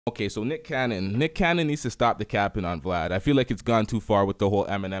Okay, so Nick Cannon. Nick Cannon needs to stop the capping on Vlad. I feel like it's gone too far with the whole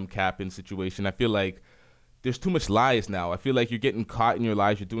Eminem capping situation. I feel like there's too much lies now. I feel like you're getting caught in your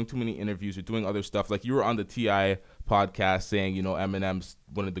lies. You're doing too many interviews. You're doing other stuff. Like you were on the T.I. podcast saying, you know, Eminem's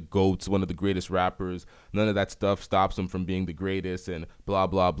one of the GOATs, one of the greatest rappers. None of that stuff stops him from being the greatest and blah,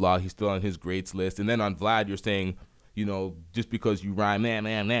 blah, blah. He's still on his greats list. And then on Vlad, you're saying, you know, just because you rhyme, man.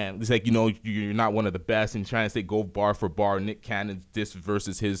 It's like, you know, you're not one of the best and trying to say go bar for bar, Nick Cannon's this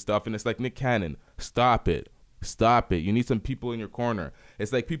versus his stuff. And it's like, Nick Cannon, stop it. Stop it. You need some people in your corner.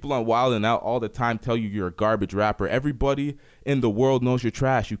 It's like people on Wild 'N Out all the time tell you you're a garbage rapper. Everybody in the world knows you're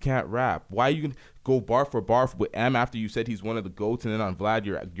trash. You can't rap. Why are you going to go bar for bar with M after you said he's one of the GOATs, and then on Vlad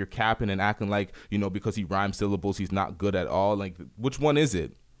you're capping and acting like, you know, because he rhymes syllables he's not good at all? Like, which one is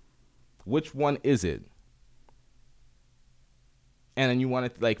it? Which one is it? And then you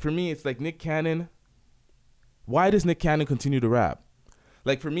want to, like, for me, it's like Nick Cannon. Why does Nick Cannon continue to rap?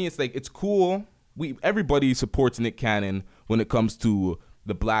 Like, for me, it's like, it's cool. Everybody supports Nick Cannon when it comes to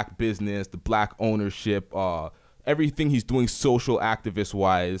the black business, the black ownership, everything he's doing social activist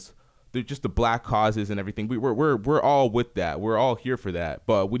wise. They're just the black causes and everything. We're all with that. We're all here for that.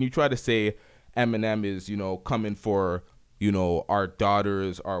 But when you try to say Eminem is, you know, coming for, you know, our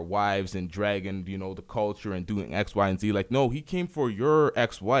daughters, our wives, and dragging, you know, the culture and doing X, Y, and Z. Like, no, he came for your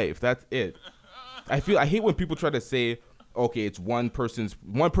ex-wife. That's it. I hate when people try to say, okay, it's one person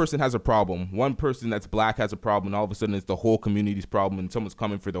has a problem. One person that's black has a problem, and all of a sudden it's the whole community's problem, and someone's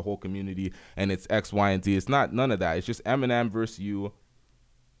coming for the whole community, and it's X, Y, and Z. It's not none of that. It's just Eminem versus you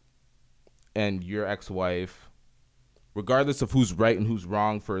and your ex-wife. Regardless of who's right and who's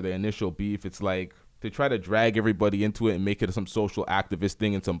wrong for the initial beef, it's like, they try to drag everybody into it and make it some social activist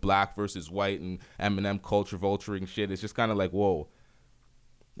thing and some black versus white and Eminem culture vulturing shit. It's just kind of like, whoa.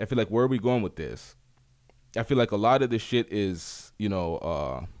 I feel like, where are we going with this? I feel like a lot of this shit is, you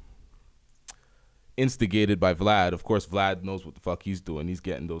know, instigated by Vlad. Of course, Vlad knows what the fuck he's doing. He's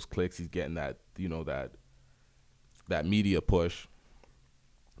getting those clicks. He's getting that, you know, that media push,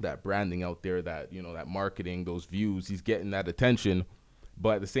 that branding out there, that, you know, that marketing, those views. He's getting that attention.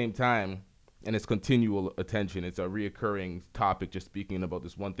 But at the same time, and it's continual attention. It's a reoccurring topic, just speaking about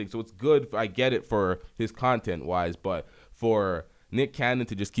this one thing. So it's good. I get it for his content-wise, but for Nick Cannon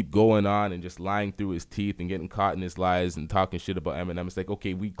to just keep going on and just lying through his teeth and getting caught in his lies and talking shit about Eminem, it's like,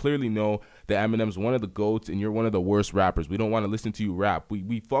 okay, we clearly know that Eminem's one of the GOATs and you're one of the worst rappers. We don't want to listen to you rap.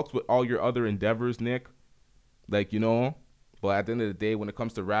 We fucks with all your other endeavors, Nick. Like, you know, but at the end of the day, when it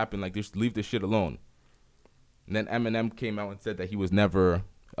comes to rapping, like, just leave this shit alone. And then Eminem came out and said that he was never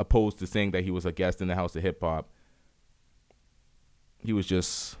opposed to saying that he was a guest in the House of Hip Hop. He was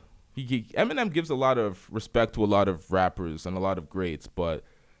just, Eminem gives a lot of respect to a lot of rappers and a lot of greats, but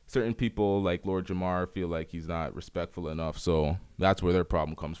certain people like Lord Jamar feel like he's not respectful enough, so that's where their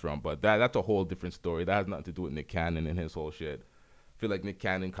problem comes from. But that's a whole different story. That has nothing to do with Nick Cannon and his whole shit. I feel like Nick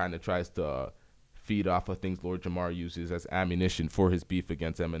Cannon kind of tries to feed off of things Lord Jamar uses as ammunition for his beef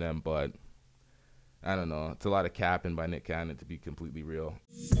against Eminem, but I don't know. It's a lot of capping by Nick Cannon, to be completely real.